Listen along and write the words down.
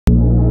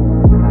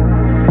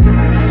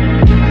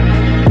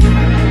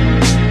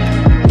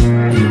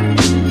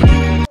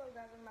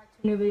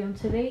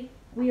today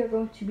we are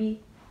going to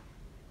be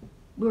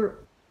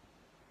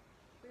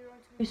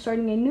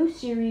starting a new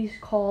series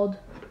called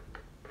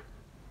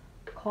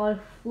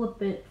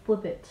Flip It.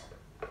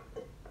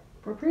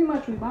 Where pretty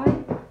much we buy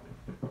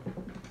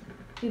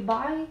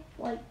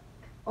like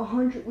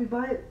 100. We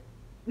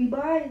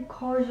buy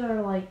cars that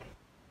are like,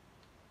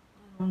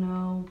 I don't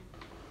know.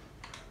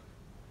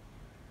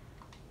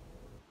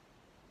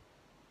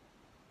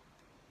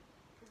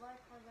 We buy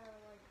cars that are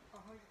like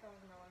 $100,000 and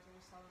we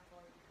sell them for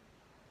like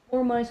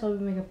more money, so we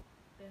make a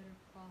better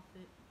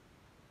profit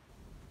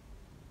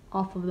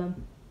off of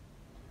them.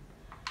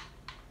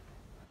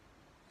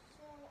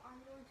 So I'm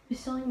going to be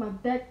selling my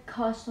Beck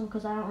Custom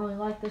because I don't really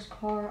like this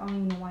car. I don't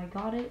even know why I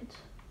got it,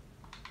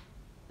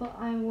 but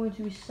I'm going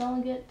to be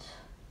selling it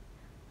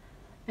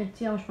and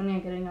see how much money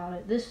I'm getting out of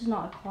it. This is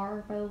not a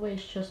car, by the way.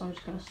 It's just I'm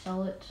just gonna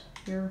sell it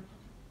here,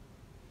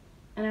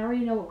 and I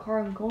already know what car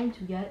I'm going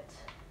to get.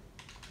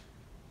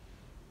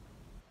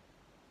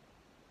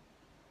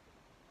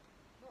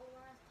 But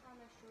last time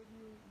I showed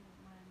you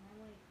my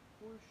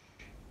 918 Porsche,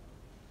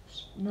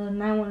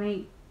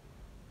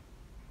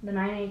 the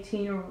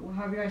 918, or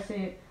however you guys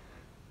say it,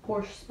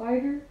 Porsche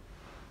Spider.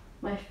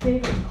 My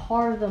favorite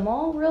car of them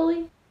all,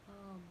 really.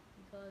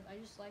 Because I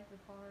just like the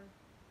car.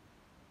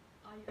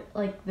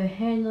 Like the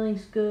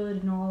handling's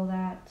good and all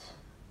that.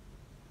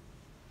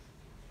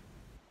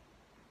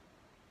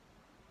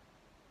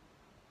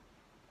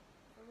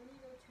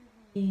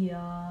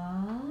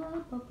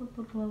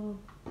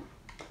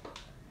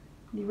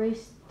 The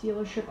race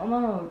dealership. I'm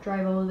gonna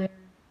drive over there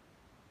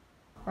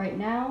right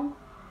now.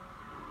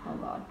 Oh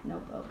god,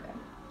 nope, okay.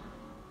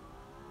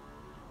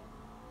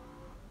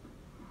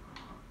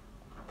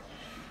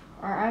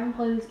 Alright, I haven't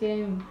played this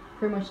game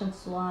pretty much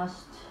since the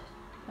last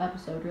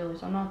episode, really,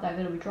 so I'm not that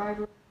good of a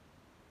driver.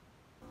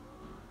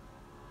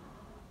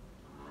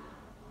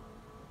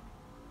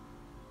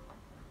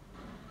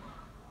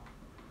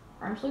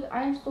 I haven't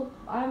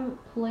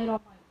played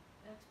on my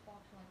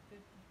Xbox in like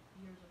 50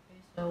 years, okay,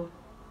 so.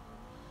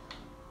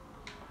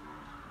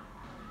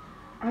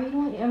 Alright, you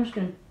know what? I'm just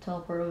gonna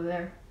teleport over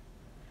there.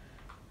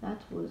 That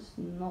was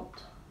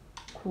not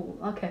cool.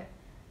 Okay.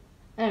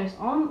 Anyways,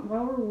 while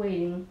we're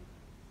waiting,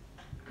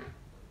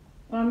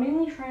 what I'm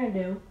mainly trying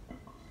to do.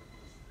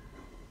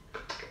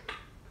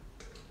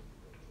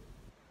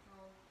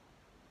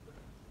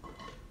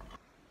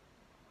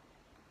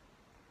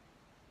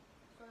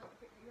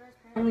 You guys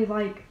apparently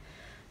like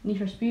Need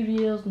for Speed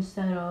videos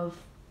instead of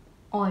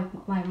all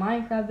like my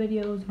Minecraft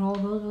videos and all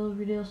those other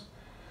videos.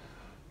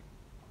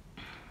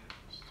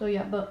 So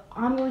yeah, but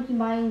I'm going to be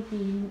buying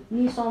the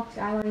Nissan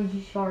Skyline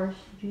GTR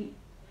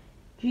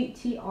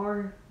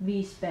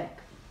V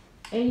spec,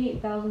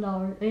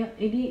 $88,000,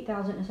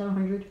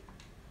 $88,700.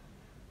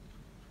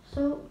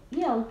 So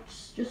yeah,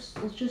 let's just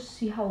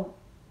see how.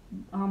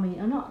 I mean,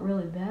 I'm not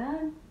really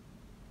bad.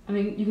 I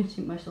mean, you can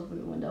see myself through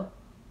the window.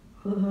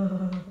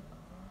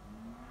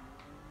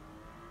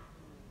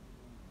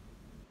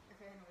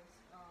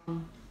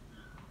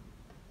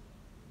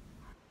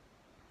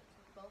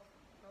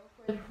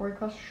 Before you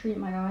cross the street,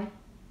 my guy.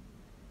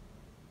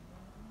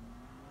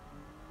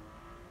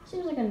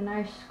 Seems like a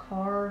nice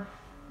car,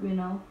 you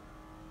know.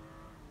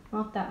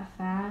 Not that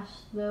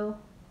fast though.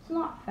 It's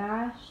not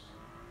fast.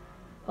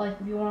 But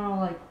like if you wanna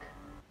like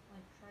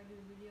try to do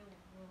a video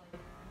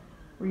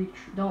where you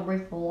don't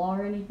break the law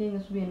or anything,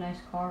 this would be a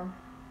nice car.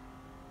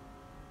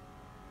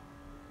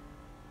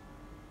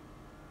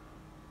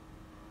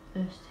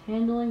 It's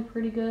handling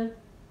pretty good.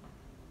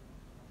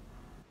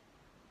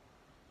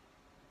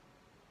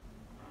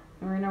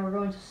 And right now we're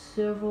going to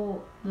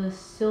the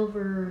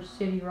Silver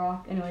City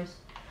Rock. Anyways,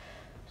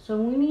 so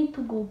we need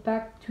to go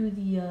back to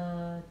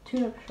the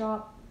tune-up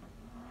shop,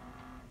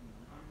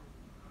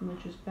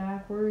 which is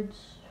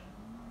backwards.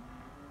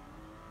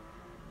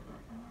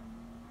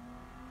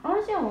 I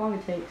want to see how long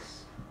it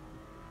takes.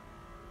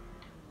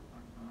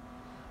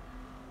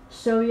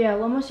 So yeah,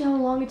 let me see how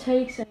long it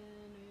takes, and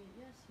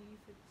yeah, see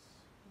if it's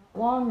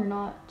long or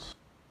not.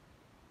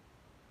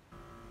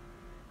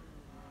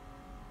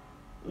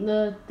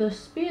 The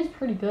speed is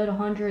pretty good,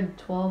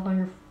 112,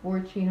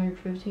 114,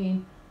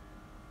 115,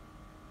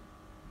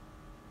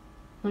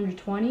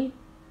 120.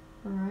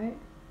 Alright.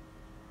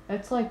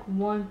 That's like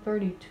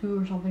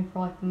 132 or something for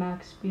like the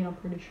max speed, I'm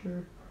pretty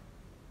sure.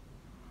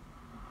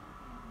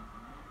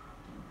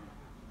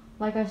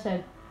 Like I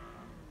said,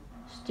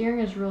 steering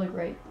is really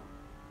great.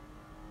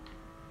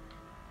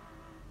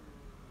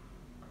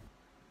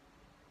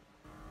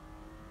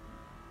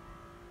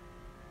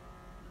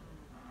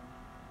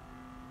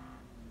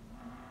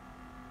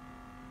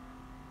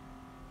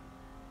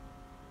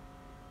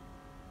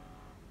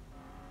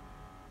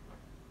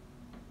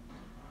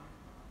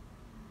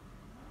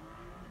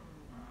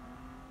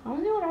 I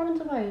don't know what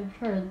happens if I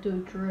try to do a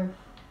drift.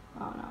 I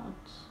don't know,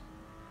 it's...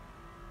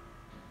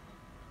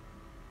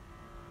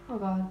 Oh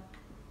god.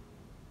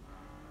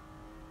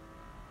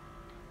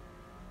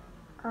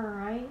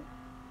 Alright.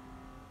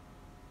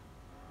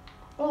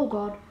 Oh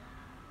god.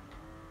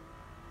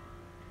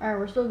 Alright,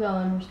 we're still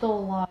going. We're still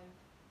alive.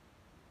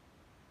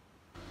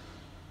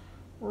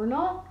 We're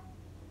not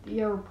the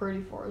air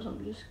pretty for us.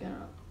 I'm just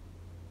gonna.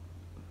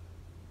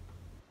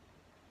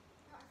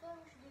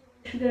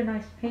 We should get a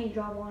nice paint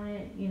job on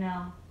it, you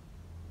know,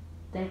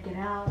 deck it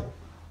out.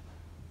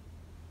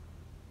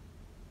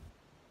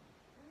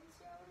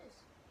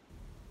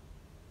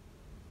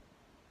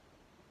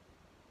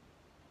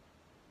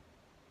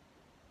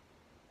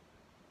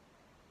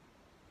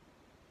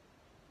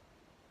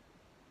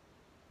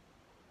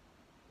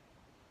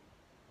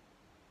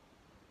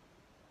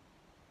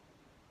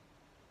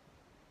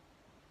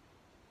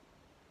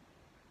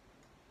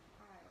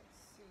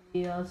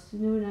 Yeah, let's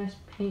do a nice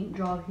paint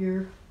job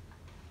here.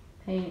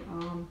 Paint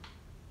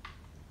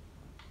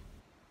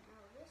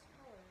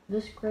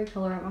this gray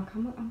color.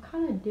 I'm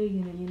kind of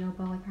digging it, you know,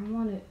 but like I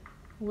want it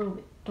a little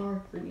bit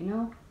darker, you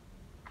know,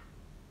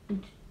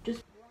 and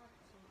just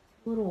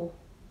a little.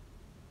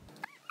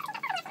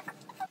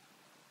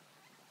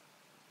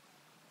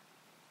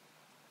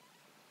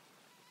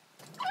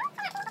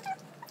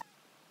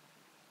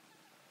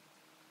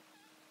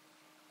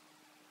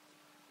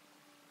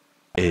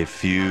 A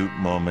few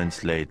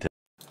moments later.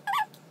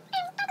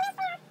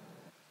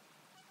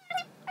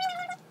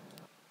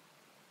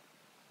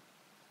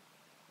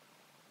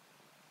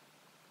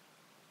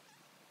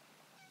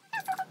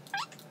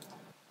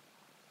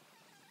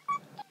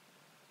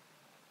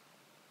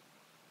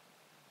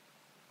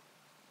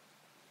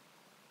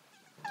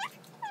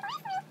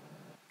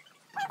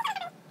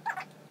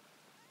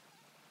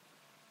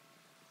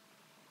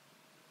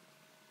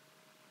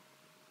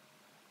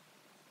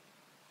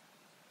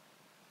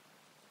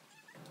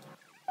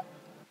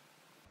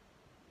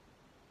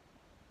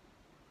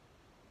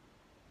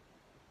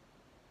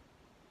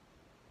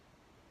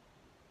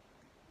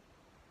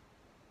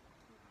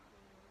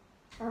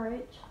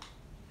 Alright.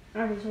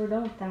 Alright, so we're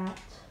done with that.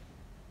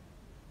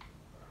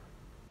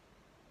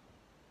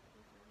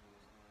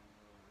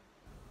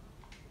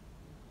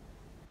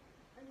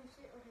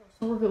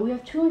 So we're good. We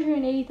have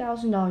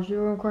 $280,000. We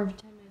were recording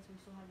for 10 minutes and we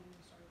still haven't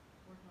even started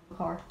working on the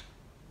car.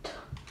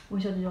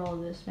 We still have to do all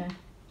of this, man.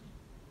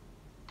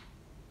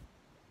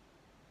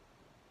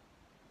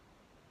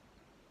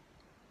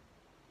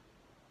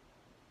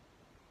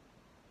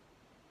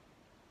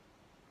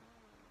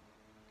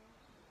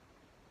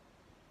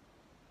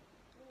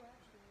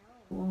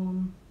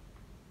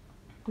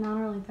 Not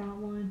really that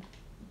one.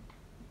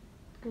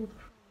 Let's go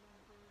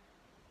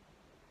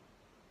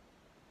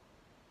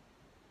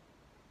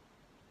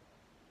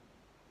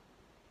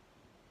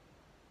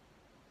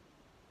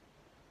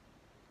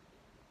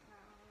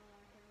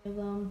with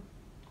them.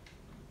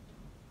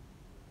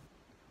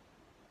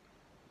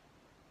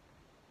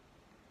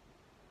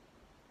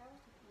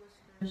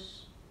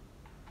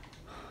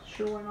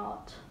 Sure, why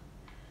not?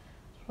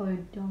 It's probably a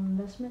dumb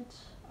investment.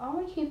 I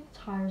want to keep the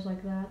tires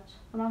like that.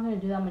 I'm not going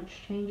to do that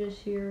much changes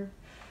here.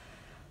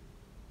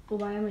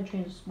 Well, I am going to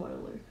change the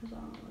spoiler because I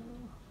don't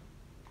know.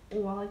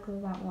 Oh, I like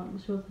that one.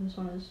 Let's see what this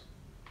one is.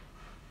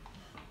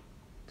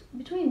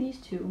 Between these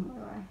two, my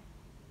guy.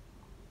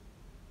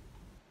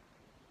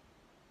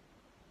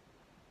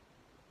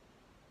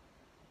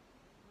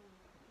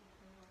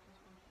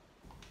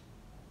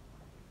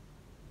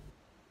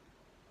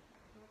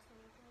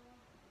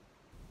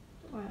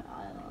 I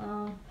don't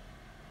know.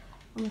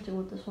 I'm gonna go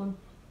with this one.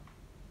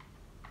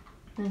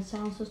 And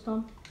sound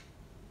system.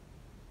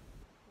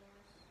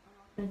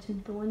 I'm gonna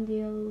tint the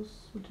windows,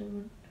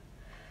 whichever.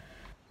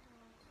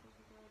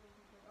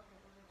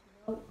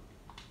 Oh.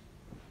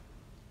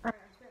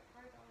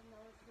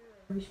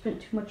 We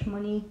spent too much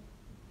money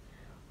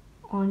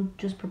on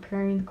just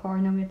preparing the car.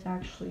 Now we have to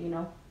actually, you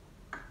know,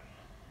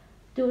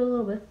 do a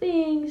little bit of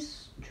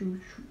things.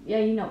 Yeah,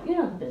 you know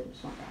the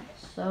business on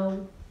that.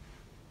 So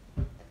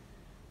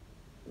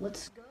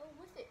let's go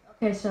with it.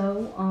 Okay,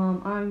 so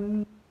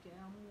I'm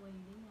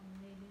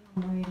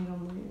waiting.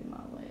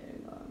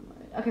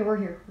 Okay, we're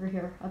here.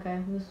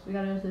 Okay, we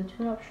gotta go to the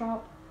tune-up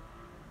shop,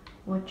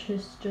 which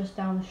is just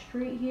down the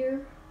street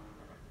here.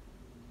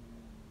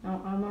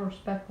 I'm gonna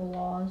respect the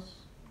laws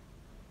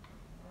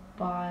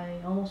by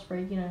almost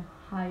breaking a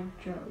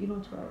hydro. You know,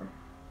 whatever.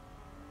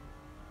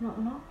 No,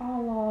 not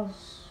all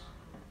laws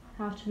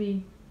have to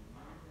be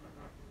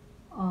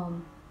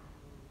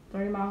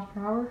 30 miles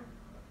per hour.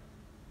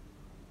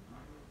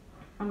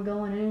 I'm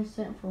going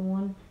innocent for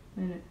 1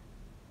 minute.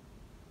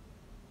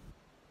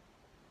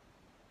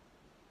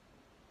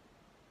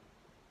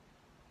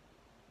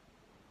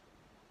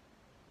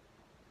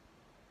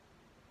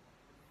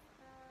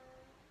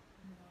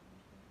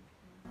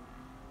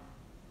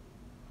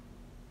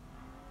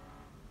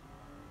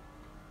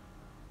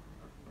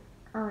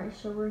 Alright,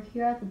 so we're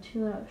here at the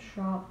tune-up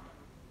shop.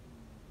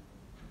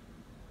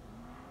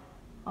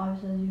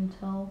 Obviously, as you can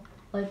tell,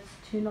 let's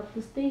tune up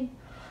this thing.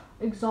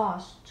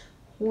 Exhaust,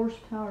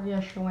 horsepower, yeah,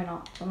 sure, why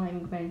not? So I'm not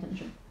even paying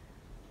attention.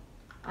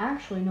 I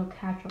actually know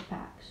catch-up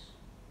packs.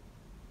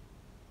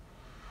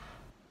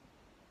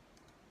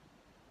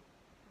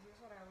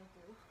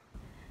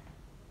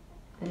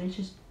 And it's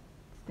just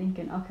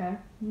thinking, okay,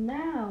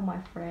 now,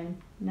 my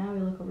friend, now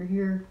we look over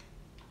here.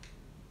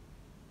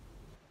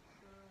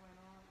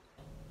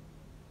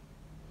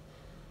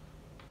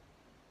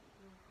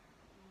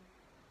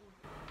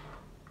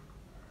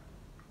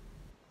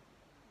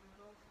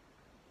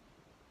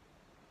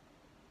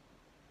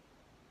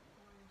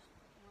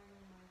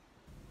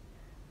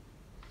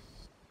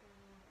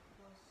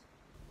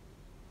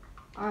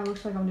 Alright,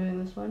 looks like I'm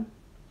doing this one.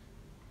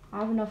 I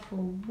have enough for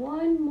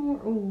one more.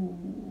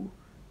 Ooh.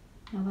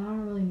 No, but I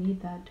don't really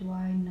need that, do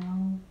I?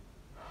 No.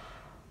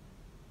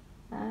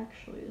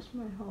 Actually, this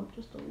might help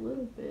just a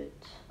little bit.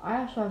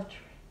 I also have, this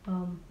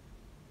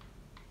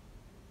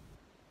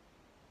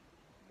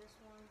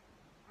one.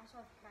 I also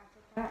have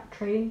capture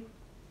trading.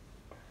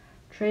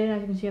 Trading,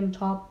 as you can see on the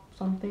top,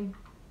 something.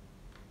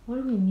 What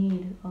do we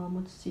need?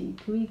 Let's see.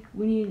 We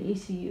need an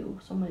ECU.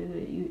 Somebody good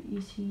at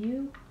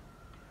ECU.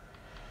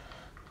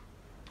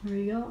 There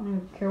you go. I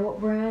don't care what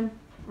brand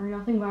or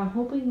nothing, but I'm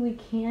hoping we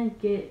can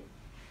get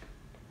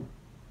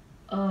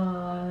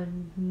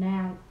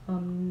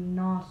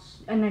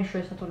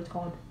nitrous, that's what it's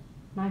called.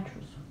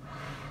 Nitrous.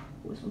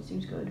 Ooh, this one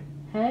seems good.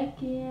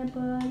 Heck yeah,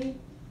 buddy.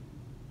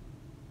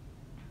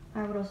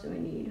 Alright, what else do we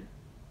need?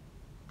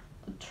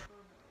 A turbo.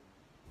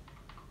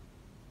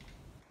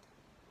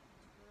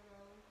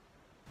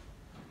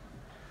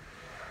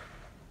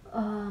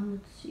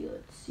 Let's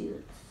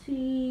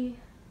see.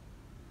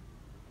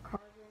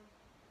 Carbon.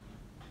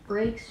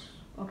 Brakes,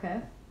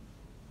 okay.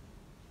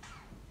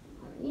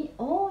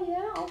 Oh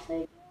yeah, I'll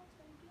take it.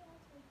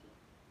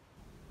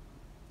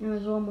 And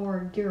there's one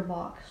more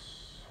gearbox.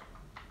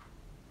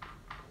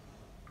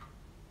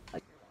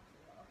 Okay,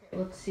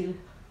 let's see.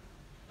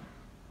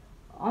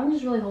 I'm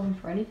just really hoping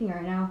for anything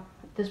right now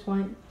at this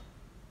point.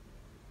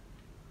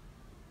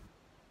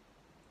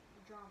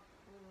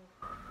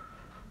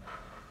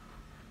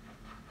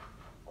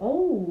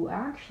 Oh,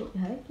 actually,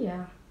 heck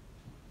yeah.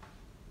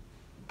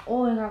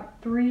 Oh, I got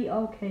 3,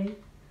 okay.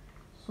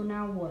 So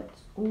now what?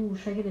 Oh,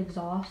 should I get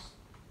exhaust?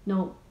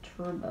 No,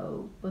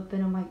 turbo, but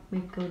then it might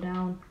make it go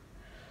down.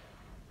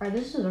 Alright,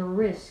 this is a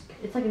risk.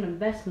 It's like an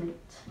investment.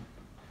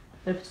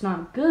 But if it's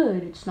not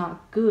good, it's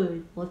not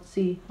good. Let's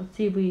see. Let's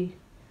see if it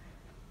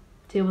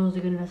was a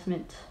good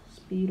investment.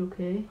 Speed,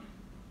 okay.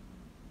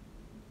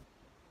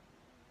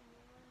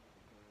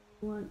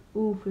 One,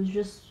 oof, it's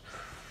just.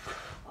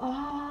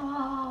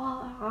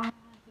 Alright,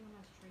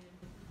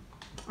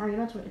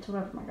 that's what it's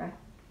whatever, my guy.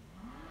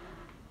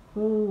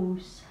 Oh,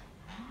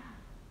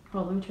 hold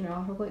on, let me turn it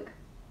off real quick.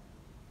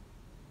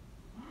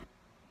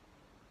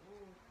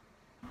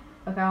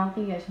 Okay, I don't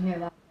think you guys can hear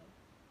that.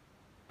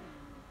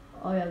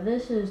 Oh yeah,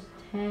 this is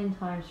 10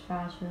 times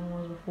faster than it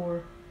was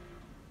before.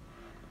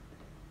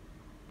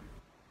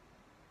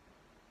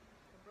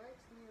 The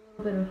brakes need a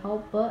little bit of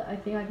help, but I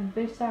think I can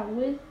fix that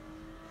with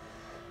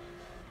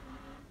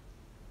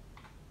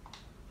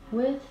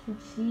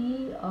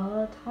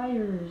the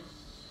tires.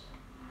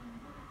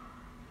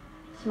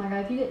 So my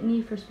guy, if you get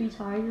Need for Speed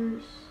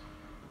tires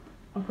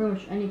on pretty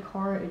much any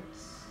car,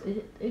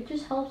 it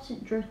just helps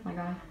it drift, my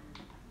guy.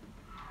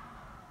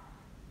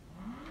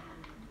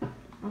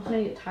 I'm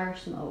gonna get tire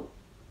smoke.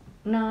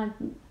 Not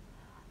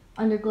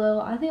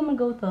underglow. I think I'm gonna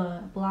go with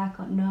the black.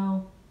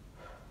 No.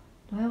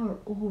 Do I have a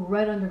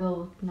red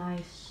underglow?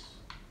 Nice.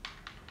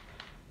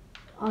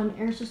 On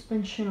air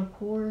suspension, of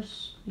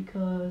course,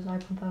 because I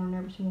put that on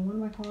every single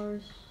one of my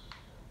cars.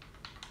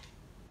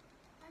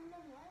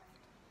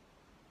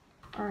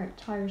 Alright,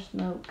 tire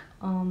smoke.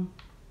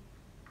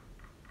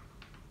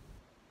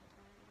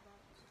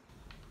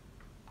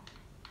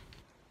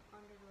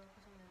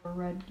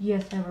 Red.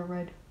 Yes, I have a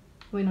red.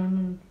 Wait,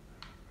 no.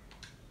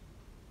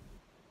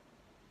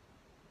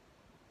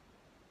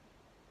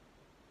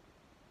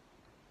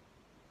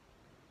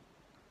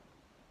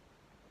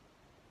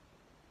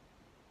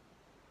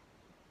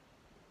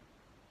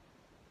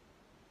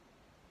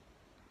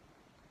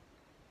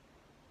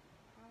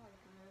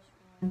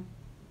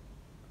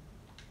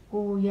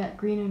 Oh yeah,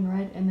 green and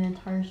red, and then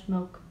tire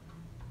smoke.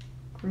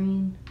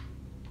 Green.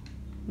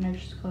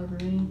 Next color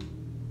green.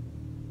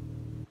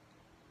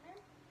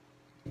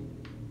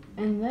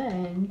 And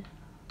then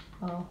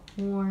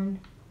horn.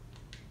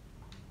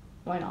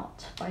 Why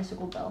not?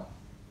 Bicycle bell.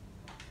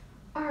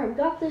 Alright, we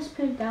got this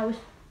pimped out.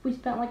 We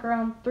spent like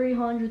around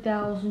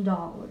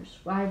 $300,000.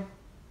 I have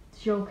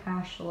 0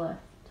 cash left.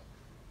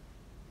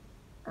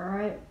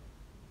 Alright.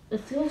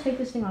 Let's go take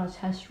this thing on a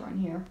test run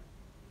here.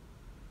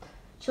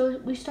 So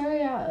we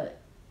started out at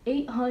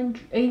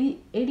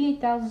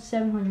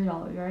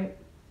 $88,700, right?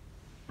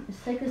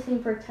 Let's take this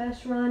thing for a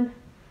test run.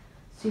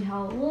 See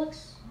how it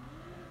looks.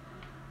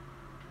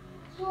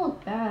 It doesn't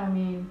look bad, I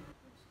mean,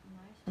 it's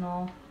nice and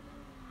all.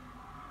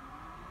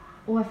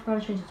 Oh, I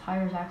forgot to change the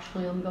tires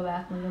actually. Let me go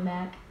back.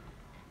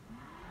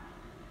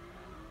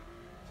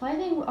 So I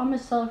think I'm gonna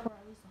sell it for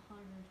at least $120,000.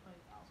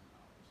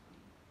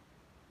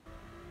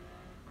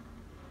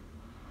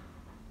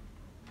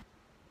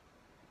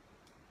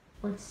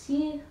 Let's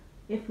see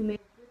if we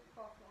make a good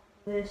profit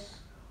off of this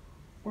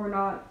or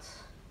not.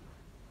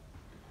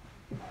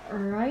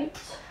 Alright.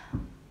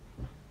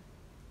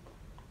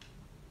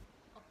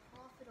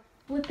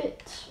 Flip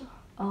it.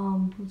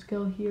 Let's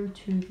go here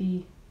to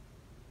the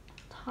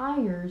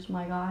tires,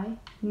 my guy.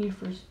 Need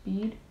for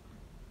Speed.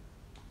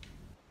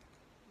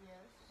 Yes.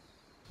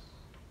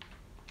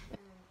 And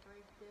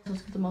break this.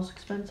 Let's get the most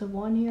expensive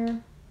one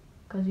here,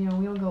 because you know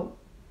we don't go.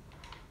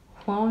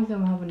 I don't think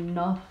I'm gonna have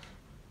enough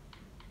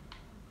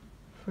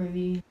for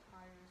the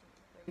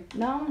tires.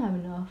 No, I don't have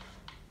enough.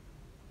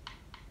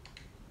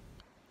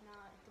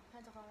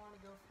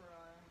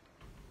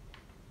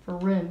 for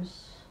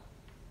rims.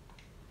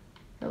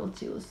 Let's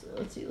see. What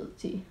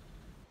kind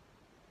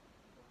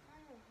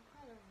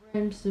of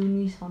rims do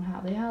Nissan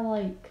have? They have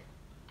like,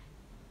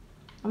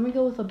 I'm gonna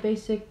go with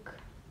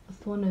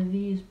with one of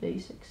these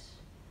basics.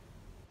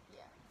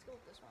 Yeah, let's go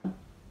with this one.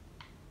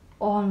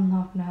 Oh, I'm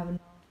not gonna have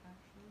enough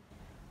actually.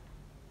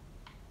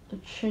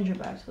 Let's change it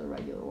back to the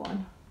regular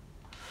one.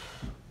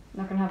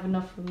 Not gonna have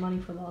enough money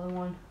for the other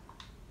one.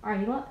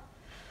 Alright, you know what?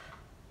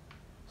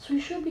 So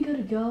we should be good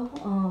to go.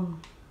 Now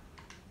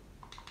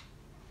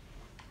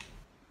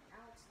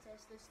let's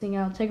test this thing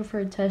out, take it for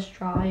a test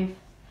drive,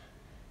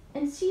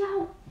 and see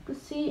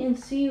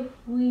if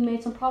we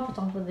made some profits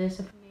off of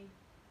this.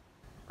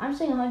 I'm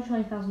saying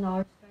 $120,000.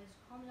 Guys,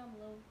 comment down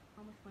below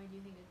how much money do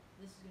you think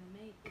this is gonna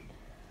make.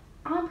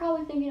 I'm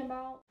probably thinking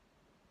about.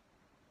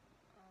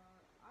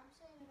 I'm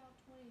saying about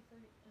 20,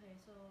 30. Okay,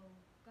 so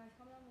guys,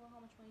 comment down below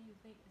how much money you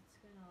think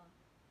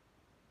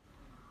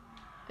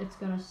it's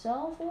gonna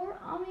sell for.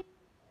 I mean, it's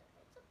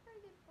a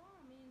pretty good car.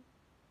 I mean,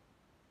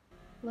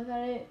 look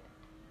at it.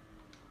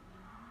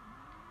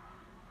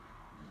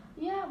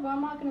 Yeah, but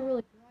I'm not gonna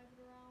really drive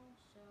it around,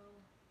 so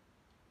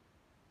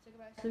take it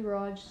back to the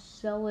garage,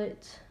 sell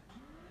it,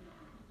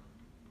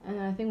 and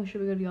I think we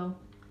should be good to go.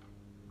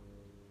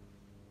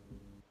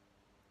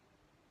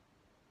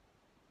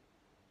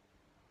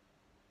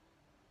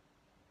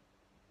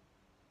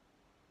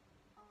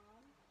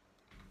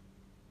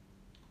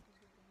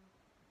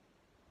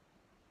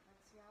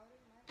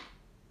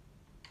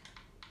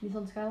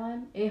 Nissan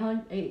Skyline,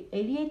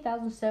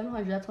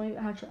 88,700. That's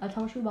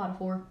how much we bought it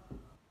for.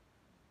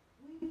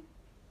 We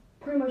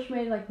pretty much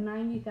made like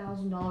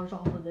 $90,000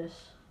 off of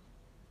this.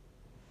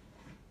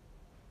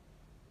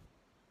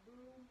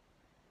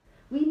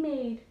 We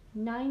made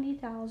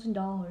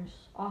 $90,000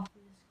 off of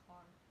this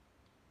car.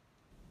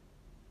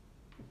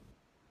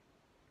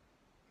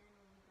 And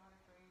we got it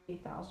for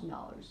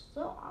 $8,000.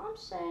 So I'm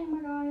saying,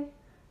 my guy,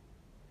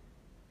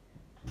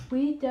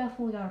 we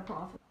definitely got a profit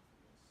off of this.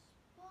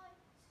 But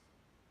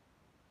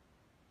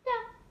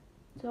yeah.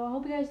 So I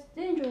hope you guys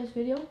did enjoy this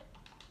video.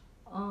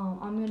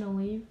 I'm gonna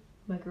leave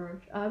my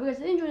garage. If you guys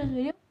did enjoy this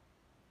video, if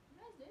you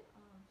guys did,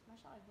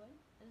 smash that like button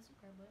and the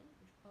subscribe button,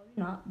 which probably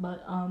not,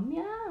 but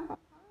yeah.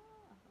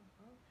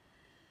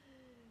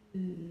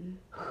 And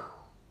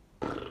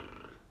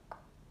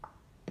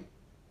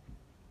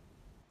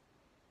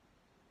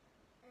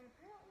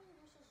apparently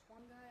there's this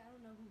one guy, I don't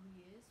know who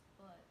he is,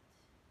 but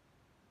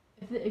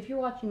if you're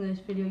watching this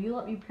video, you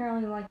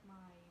apparently like my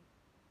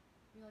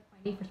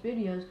Need for Speed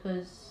videos,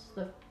 because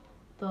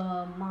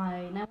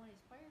my 918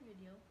 Spire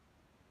video,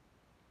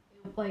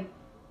 like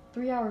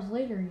 3 hours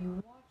later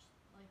you watched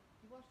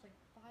like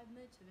 5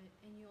 minutes of it,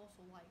 and you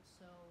also liked.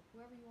 So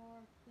whoever you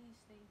are, please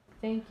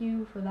thank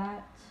you for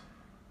that.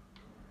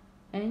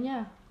 And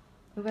yeah,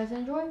 you guys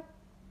enjoy.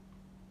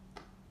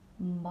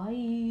 Bye.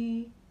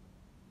 You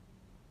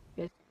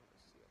guys can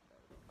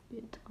see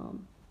it.